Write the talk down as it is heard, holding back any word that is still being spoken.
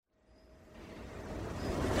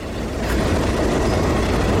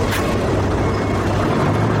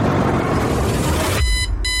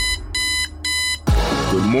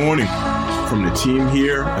morning from the team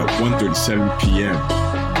here at 1:37 p.m.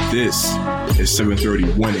 This is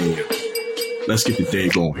 7:31 a.m. Let's get the day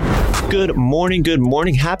going. Good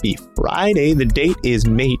morning. Happy Friday. The date is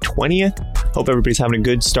May 20th. Hope everybody's having a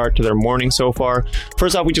good start to their morning so far.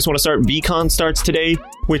 First off, we just want to start. VCon starts today,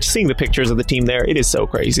 which, seeing the pictures of the team there, it is so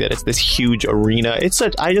crazy that it's this huge arena.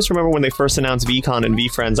 I just remember when they first announced VCon and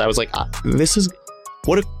VFriends, I was like,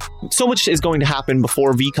 so much is going to happen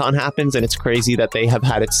before VCon happens, and it's crazy that they have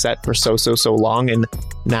had it set for so long, and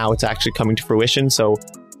now it's actually coming to fruition. So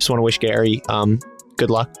just want to wish Gary good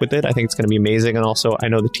luck with it. I think it's going to be amazing, and also I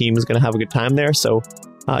know the team is going to have a good time there, so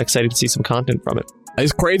excited to see some content from it.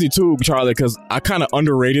 It's crazy too, Charlie, because I kind of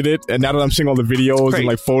underrated it, and now that I'm seeing all the videos and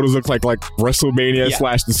like photos, looks like WrestleMania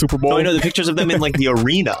 / the Super Bowl. No, I know the pictures of them in like the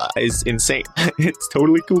arena is insane. It's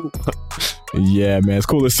totally cool. Yeah, man, it's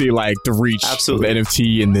cool to see like the reach of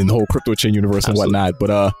NFT and then the whole crypto chain universe and whatnot.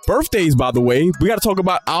 But birthdays, by the way, we got to talk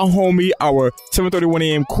about our homie, our 7:31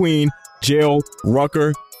 a.m. queen, Jill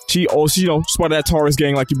Rucker. She part of that Taurus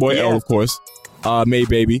gang, like your boy L, of course. May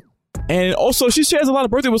baby. And also, she shares a lot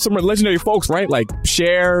of birthdays with some legendary folks, right? Like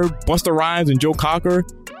Cher, Busta Rhymes, and Joe Cocker.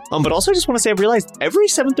 But also, I just want to say, I've realized every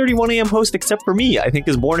 7:31 a.m. host except for me, I think,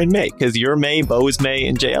 is born in May, because you're May, Bo is May,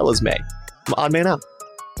 and JL is May. I'm odd man out.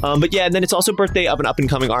 But yeah, and then it's also birthday of an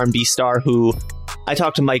up-and-coming R&B star who I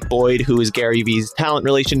talked to Mike Boyd, who is Gary V's talent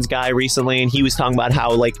relations guy recently, and he was talking about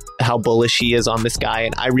how bullish he is on this guy,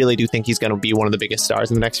 and I really do think he's going to be one of the biggest stars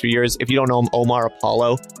in the next few years. If you don't know him, Omar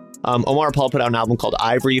Apollo. Omar Apollo put out an album called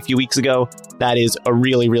Ivory a few weeks ago. That is a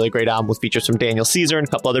really, really great album with features from Daniel Caesar and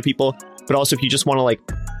a couple other people. But also, if you just want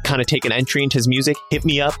to kind of take an entry into his music, Hit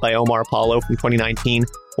Me Up by Omar Apollo from 2019.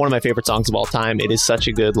 One of my favorite songs of all time. It is such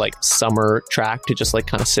a good summer track to just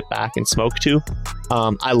kind of sit back and smoke to.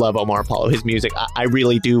 I love Omar Apollo, his music. I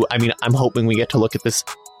really do. I mean, I'm hoping we get to look at this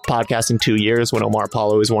podcast in 2 years when Omar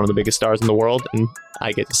Apollo is one of the biggest stars in the world, and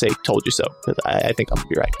I get to say told you so, because I think I'm gonna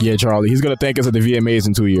be right. Yeah, Charlie, he's gonna thank us at the VMAs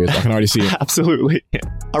in 2 years. I can already see it. Absolutely. Yeah.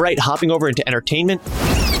 All right, hopping over into entertainment.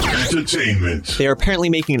 They are apparently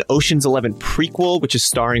making an Ocean's 11 prequel, which is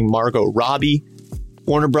starring Margot Robbie.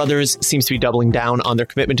 Warner Brothers seems to be doubling down on their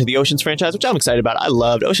commitment to the Ocean's franchise, which I'm excited about. I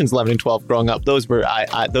loved Ocean's 11 and 12 growing up. Those were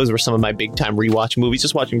some of my big time rewatch movies.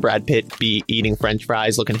 Just watching Brad Pitt be eating French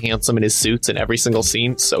fries, looking handsome in his suits in every single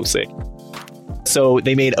scene. So sick. So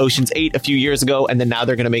they made Ocean's 8 a few years ago, and then now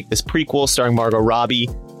they're going to make this prequel starring Margot Robbie.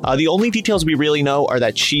 The only details we really know are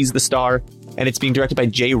that she's the star, and it's being directed by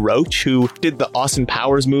Jay Roach, who did the Austin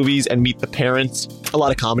Powers movies and Meet the Parents, a lot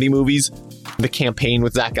of comedy movies. The Campaign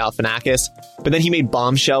with Zach Galifianakis. But then he made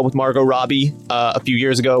Bombshell with Margot Robbie a few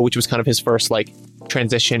years ago, which was kind of his first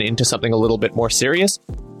transition into something a little bit more serious.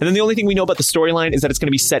 And then the only thing we know about the storyline is that it's going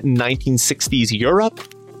to be set in 1960s Europe.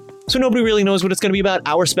 So nobody really knows what it's going to be about.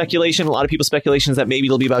 Our speculation, a lot of people's speculation, is that maybe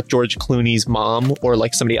it'll be about George Clooney's mom or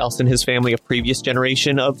somebody else in his family, a previous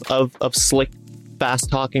generation of slick,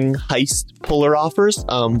 fast-talking heist puller offers.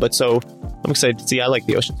 But so I'm excited to see. I like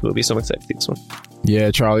the Ocean's movie, so I'm excited to see this one.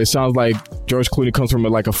 Yeah, Charlie, it sounds like George Clooney comes from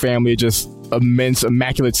a family of just immense,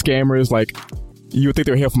 immaculate scammers. You would think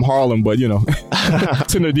they're here from Harlem, but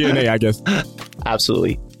it's in their DNA, I guess.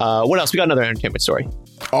 Absolutely. What else? We got another entertainment story.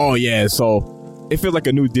 Oh, yeah. So it feels like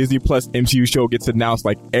a new Disney Plus MCU show gets announced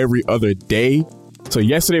every other day. So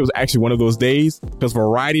yesterday was actually one of those days, because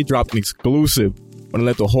Variety dropped an exclusive to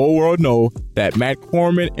let the whole world know that Matt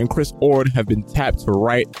Corman and Chris Ord have been tapped to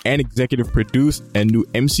write and executive produce a new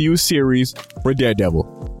MCU series for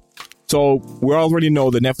Daredevil. So we already know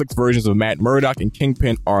the Netflix versions of Matt Murdock and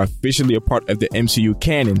Kingpin are officially a part of the MCU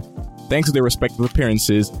canon, thanks to their respective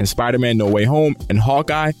appearances in Spider-Man No Way Home and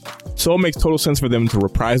Hawkeye, so it makes total sense for them to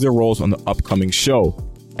reprise their roles on the upcoming show.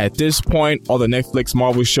 At this point, all the Netflix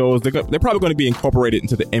Marvel shows, they're probably going to be incorporated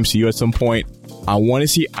into the MCU at some point. I want to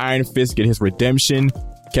see Iron Fist get his redemption.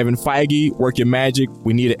 Kevin Feige, work your magic.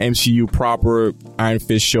 We need an MCU proper Iron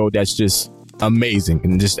Fist show that's just amazing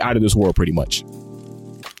and just out of this world pretty much.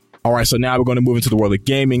 All right, so now we're going to move into the world of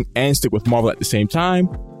gaming and stick with Marvel at the same time.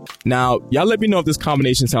 Now, y'all let me know if this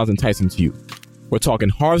combination sounds enticing to you. We're talking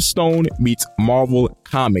Hearthstone meets Marvel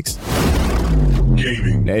Comics.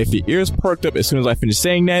 Gaming. Now, if your ears perked up as soon as I finish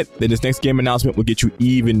saying that, then this next game announcement will get you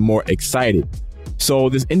even more excited. So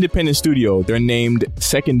this independent studio, they're named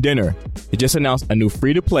Second Dinner. They just announced a new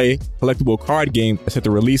free-to-play collectible card game that's set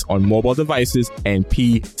to release on mobile devices and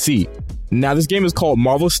PC. Now, this game is called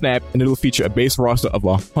Marvel Snap, and it'll feature a base roster of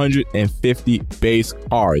 150 base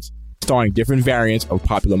cards, starring different variants of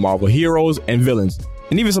popular Marvel heroes and villains,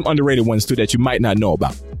 and even some underrated ones too that you might not know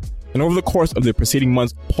about. And over the course of the preceding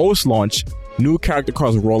months post-launch, new character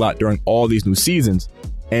cards will roll out during all these new seasons.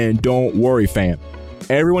 And don't worry, fam.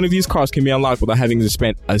 Every one of these cards can be unlocked without having to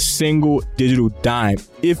spend a single digital dime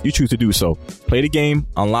if you choose to do so. Play the game,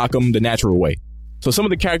 unlock them the natural way. So some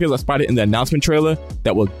of the characters I spotted in the announcement trailer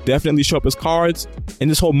that will definitely show up as cards in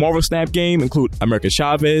this whole Marvel Snap game include America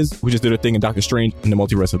Chavez, who just did her thing in Doctor Strange in the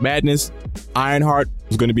Multiverse of Madness, Ironheart,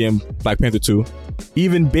 who's going to be in Black Panther 2,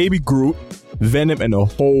 even Baby Groot, Venom, and a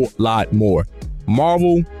whole lot more.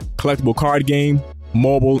 Marvel, collectible card game,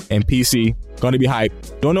 mobile, and PC. Going to be hype.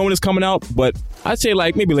 Don't know when it's coming out, but I'd say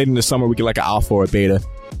like maybe later in the summer we get like an alpha or a beta.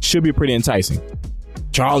 Should be pretty enticing.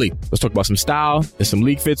 Charlie, let's talk about some style and some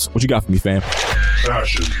league fits. What you got for me, fam?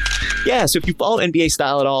 Fashion. Yeah, so if you follow NBA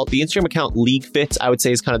Style at all, the Instagram account League Fits, I would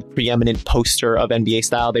say, is kind of the preeminent poster of NBA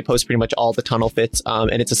Style. They post pretty much all the tunnel fits,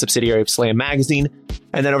 and it's a subsidiary of Slam Magazine.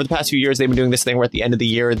 And then over the past few years, they've been doing this thing where at the end of the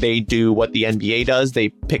year, they do what the NBA does. They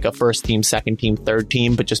pick a first team, second team, third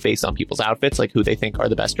team, but just based on people's outfits, like who they think are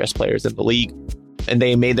the best dressed players in the league. And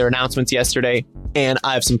they made their announcements yesterday, and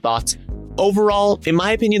I have some thoughts. Overall, in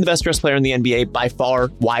my opinion, the best dressed player in the NBA by far,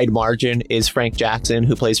 wide margin, is Frank Jackson,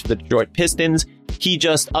 who plays for the Detroit Pistons. He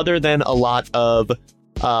just, other than a lot of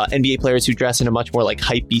NBA players who dress in a much more like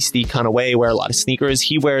hypebeasty kind of way, wear a lot of sneakers,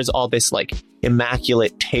 he wears all this like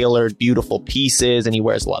immaculate, tailored, beautiful pieces, and he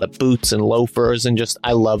wears a lot of boots and loafers, and just,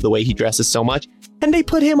 I love the way he dresses so much. And they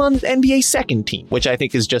put him on the NBA second team, which I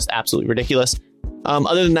think is just absolutely ridiculous.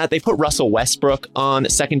 Other than that, they put Russell Westbrook on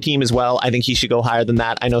second team as well. I think he should go higher than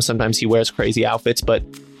that. I know sometimes he wears crazy outfits, but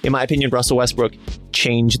in my opinion, Russell Westbrook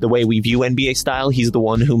changed the way we view NBA Style. He's the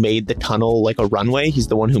one who made the tunnel like a runway. He's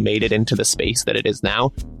the one who made it into the space that it is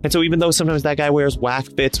now. And so even though sometimes that guy wears whack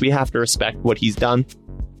fits, we have to respect what he's done.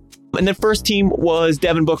 And then first team was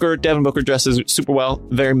Devin Booker. Devin Booker dresses super well,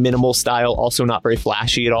 very minimal style, also not very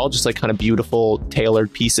flashy at all, just like kind of beautiful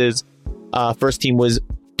tailored pieces. First team was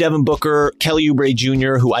Devin Booker, Kelly Oubre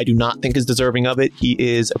Jr., who I do not think is deserving of it. He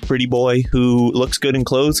is a pretty boy who looks good in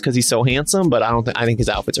clothes because he's so handsome, but I think his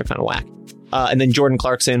outfits are kind of whack. And then Jordan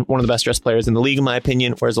Clarkson, one of the best dressed players in the league, in my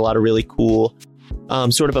opinion, wears a lot of really cool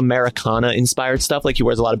sort of Americana-inspired stuff. Like he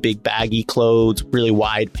wears a lot of big baggy clothes, really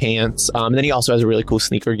wide pants. And then he also has a really cool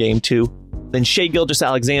sneaker game too. Then Shai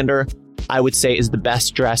Gilgeous-Alexander, I would say, is the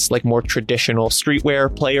best dressed, like more traditional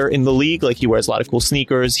streetwear player in the league. Like he wears a lot of cool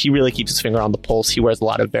sneakers. He really keeps his finger on the pulse. He wears a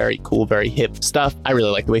lot of very cool, very hip stuff. I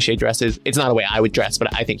really like the way Shai dresses. It's not the way I would dress,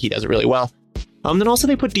 but I think he does it really well. Then also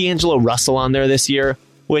they put D'Angelo Russell on there this year,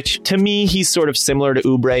 which to me, he's sort of similar to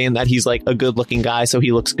Oubre in that he's like a good looking guy. So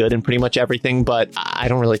he looks good in pretty much everything, but I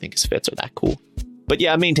don't really think his fits are that cool. But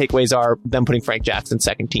yeah, main takeaways are them putting Frank Jackson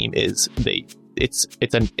second team is it's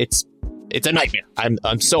a nightmare.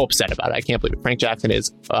 I'm so upset about it. I can't believe it. Frank Jackson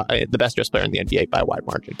is the best dressed player in the NBA by a wide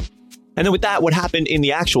margin. And then with that, what happened in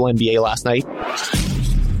the actual NBA last night?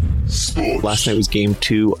 Sports. Last night was game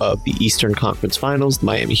 2 of the Eastern Conference Finals, the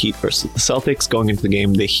Miami Heat versus the Celtics. Going into the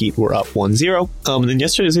game, the Heat were up 1-0. And then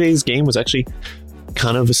yesterday's game was actually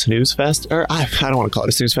kind of a snooze fest, or I don't want to call it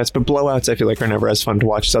a snooze fest, but blowouts I feel like are never as fun to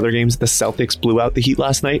watch as other games. The Celtics blew out the Heat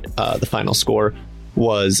last night. The final score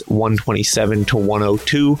was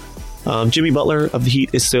 127-102. Jimmy Butler of the Heat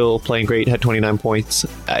is still playing great, had 29 points.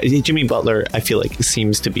 Jimmy Butler, I feel like,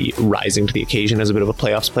 seems to be rising to the occasion as a bit of a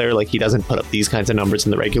playoffs player. Like, he doesn't put up these kinds of numbers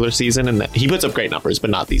in the regular season, and he puts up great numbers, but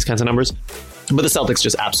not these kinds of numbers. But the Celtics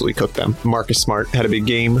just absolutely cooked them. Marcus Smart had a big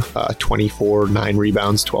game, 24, 9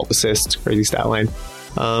 rebounds, 12 assists, crazy stat line.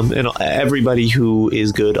 And everybody who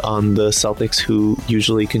is good on the Celtics who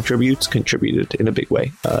usually contributed in a big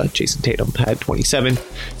way. Jason Tatum had 27,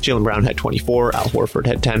 Jaylen Brown had 24, Al Horford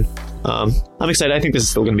had 10. I'm excited. I think this is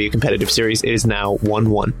still going to be a competitive series. It is now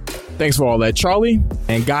 1-1. Thanks for all that, Charlie.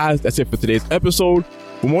 And guys, that's it for today's episode.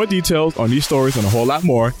 For more details on these stories and a whole lot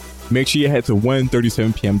more, make sure you head to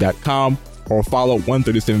 137pm.com or follow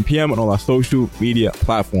 137pm on all our social media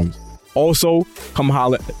platforms. Also, come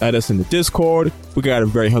holler at us in the Discord. We got a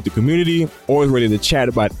very healthy community, always ready to chat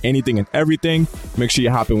about anything and everything. Make sure you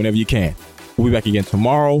hop in whenever you can. We'll be back again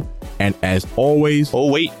tomorrow. And as always...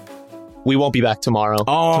 Oh, wait. We won't be back tomorrow.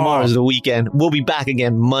 Tomorrow's the weekend. We'll be back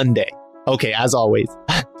again Monday. Okay, as always.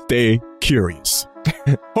 Stay curious.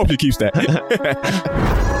 Hope you keep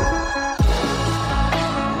that.